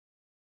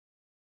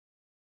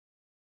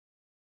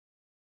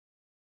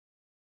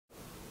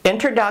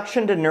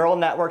Introduction to Neural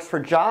Networks for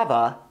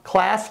Java,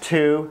 Class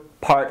 2,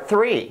 Part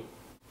 3.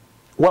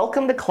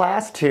 Welcome to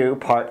Class 2,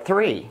 Part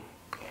 3.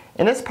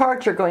 In this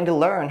part, you're going to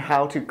learn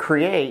how to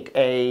create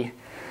a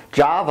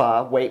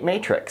Java weight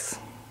matrix,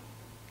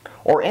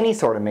 or any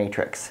sort of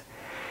matrix.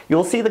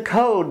 You'll see the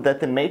code that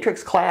the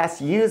matrix class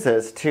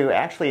uses to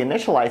actually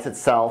initialize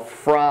itself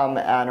from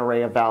an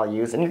array of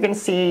values, and you're going to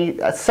see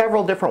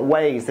several different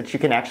ways that you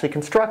can actually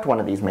construct one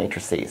of these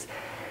matrices.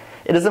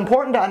 It is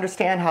important to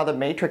understand how the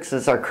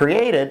matrices are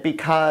created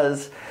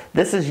because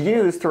this is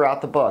used throughout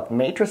the book.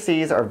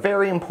 Matrices are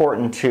very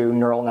important to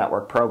neural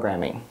network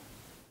programming.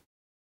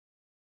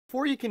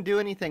 Before you can do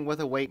anything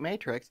with a weight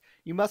matrix,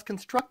 you must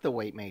construct the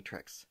weight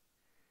matrix.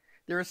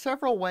 There are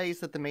several ways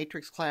that the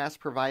matrix class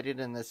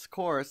provided in this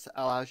course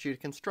allows you to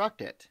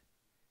construct it.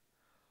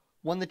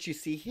 One that you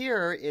see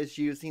here is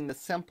using the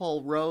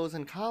simple rows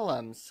and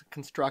columns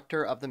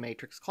constructor of the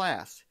matrix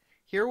class.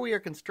 Here we are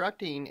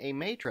constructing a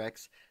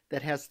matrix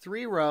that has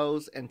 3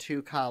 rows and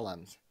 2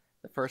 columns.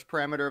 The first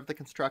parameter of the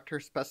constructor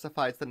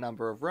specifies the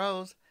number of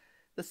rows.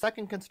 The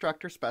second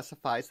constructor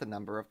specifies the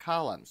number of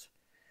columns.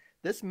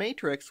 This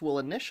matrix will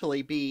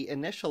initially be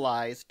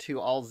initialized to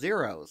all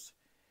zeros,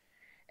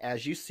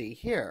 as you see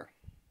here.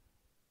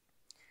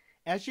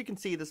 As you can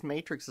see, this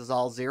matrix is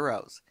all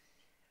zeros.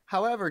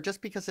 However,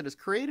 just because it is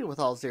created with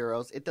all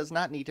zeros, it does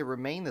not need to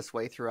remain this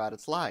way throughout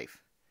its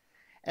life.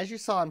 As you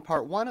saw in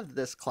part 1 of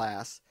this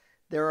class,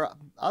 there are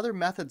other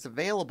methods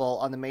available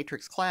on the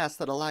matrix class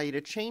that allow you to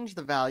change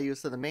the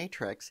values of the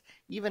matrix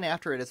even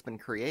after it has been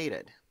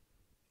created.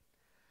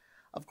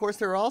 Of course,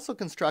 there are also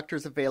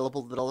constructors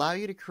available that allow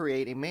you to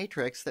create a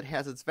matrix that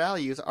has its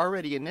values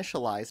already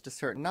initialized to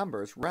certain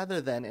numbers rather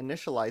than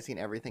initializing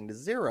everything to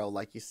 0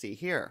 like you see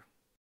here.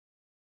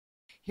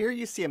 Here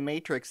you see a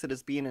matrix that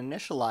is being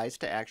initialized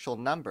to actual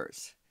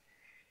numbers.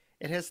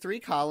 It has 3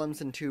 columns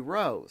and 2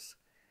 rows.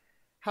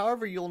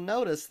 However, you'll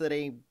notice that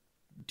a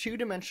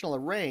two-dimensional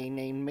array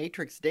named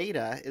matrix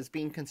data is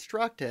being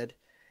constructed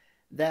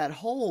that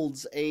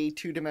holds a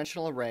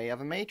two-dimensional array of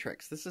a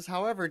matrix. This is,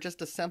 however,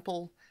 just a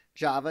simple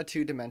Java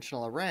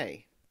two-dimensional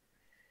array.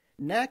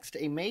 Next,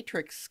 a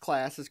matrix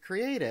class is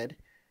created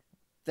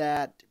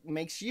that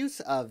makes use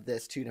of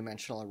this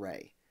two-dimensional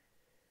array.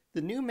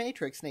 The new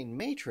matrix named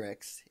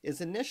matrix is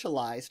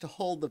initialized to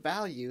hold the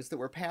values that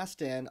were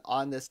passed in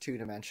on this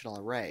two-dimensional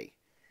array.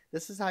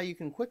 This is how you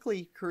can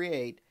quickly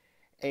create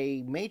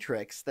a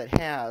matrix that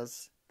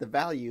has the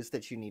values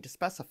that you need to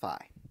specify.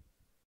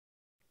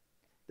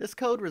 This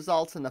code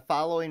results in the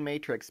following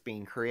matrix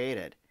being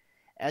created.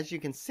 As you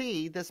can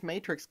see, this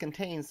matrix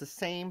contains the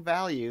same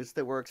values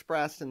that were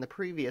expressed in the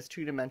previous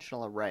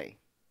two-dimensional array.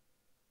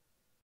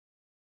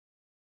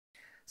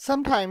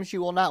 Sometimes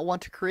you will not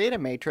want to create a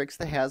matrix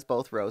that has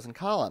both rows and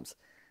columns.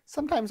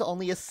 Sometimes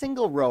only a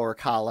single row or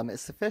column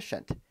is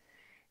sufficient.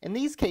 In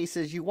these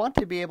cases, you want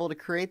to be able to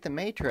create the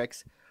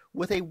matrix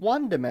with a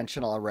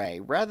one-dimensional array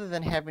rather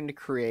than having to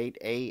create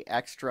an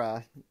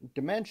extra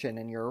dimension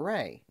in your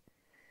array.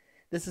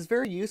 This is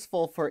very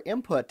useful for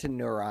input to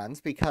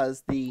neurons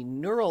because the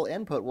neural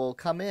input will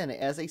come in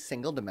as a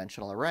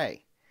single-dimensional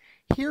array.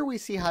 Here we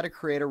see how to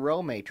create a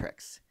row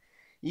matrix.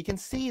 You can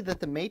see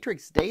that the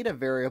matrix data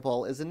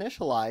variable is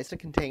initialized to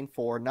contain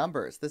 4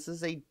 numbers. This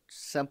is a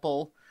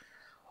simple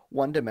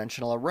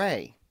one-dimensional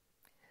array.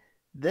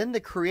 Then the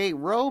create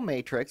row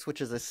matrix,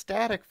 which is a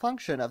static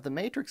function of the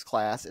matrix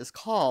class, is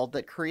called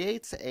that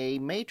creates a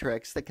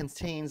matrix that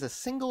contains a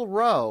single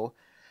row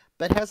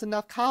but has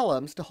enough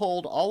columns to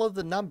hold all of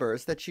the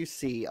numbers that you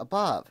see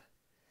above.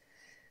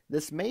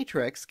 This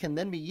matrix can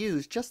then be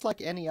used just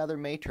like any other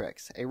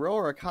matrix. A row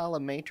or a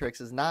column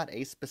matrix is not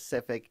a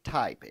specific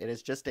type. It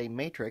is just a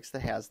matrix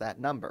that has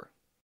that number.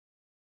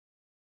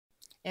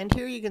 And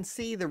here you can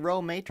see the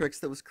row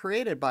matrix that was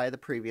created by the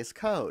previous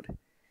code.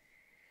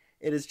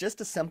 It is just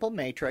a simple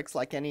matrix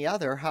like any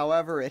other,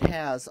 however, it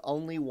has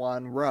only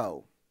one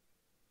row.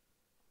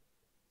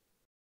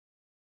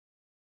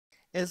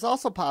 It is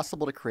also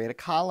possible to create a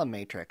column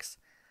matrix.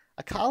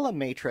 A column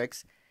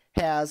matrix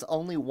has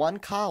only one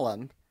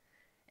column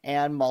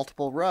and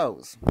multiple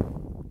rows.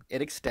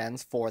 It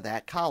extends for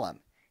that column.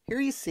 Here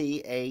you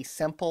see a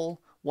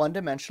simple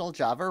one-dimensional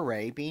Java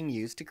array being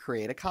used to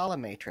create a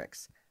column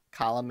matrix.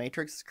 Column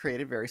matrix is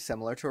created very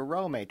similar to a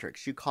row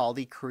matrix. You call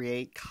the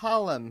create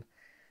column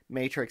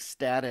matrix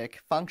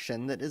static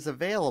function that is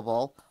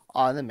available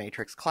on the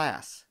matrix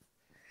class.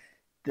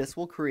 This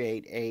will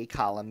create a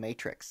column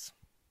matrix.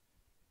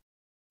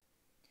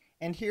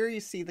 And here you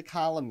see the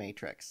column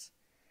matrix.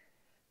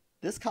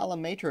 This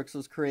column matrix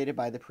was created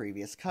by the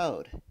previous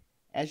code.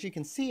 As you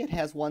can see, it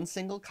has one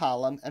single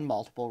column and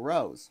multiple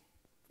rows.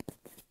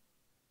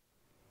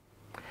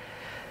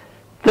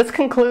 This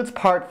concludes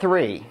part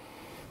 3.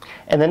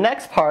 In the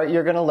next part,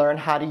 you're going to learn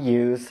how to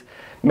use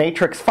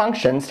matrix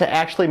functions to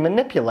actually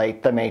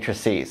manipulate the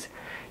matrices.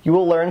 You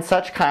will learn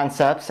such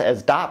concepts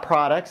as dot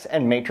products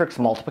and matrix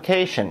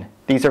multiplication.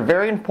 These are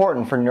very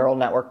important for neural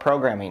network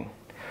programming.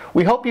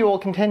 We hope you will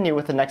continue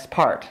with the next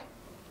part.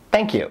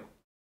 Thank you.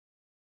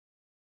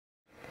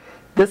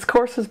 This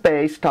course is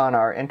based on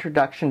our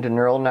Introduction to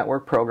Neural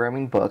Network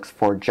Programming books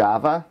for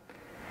Java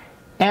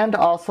and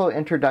also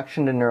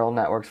Introduction to Neural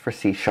Networks for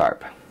C#.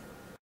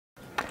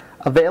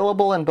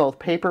 Available in both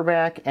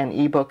paperback and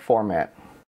ebook format.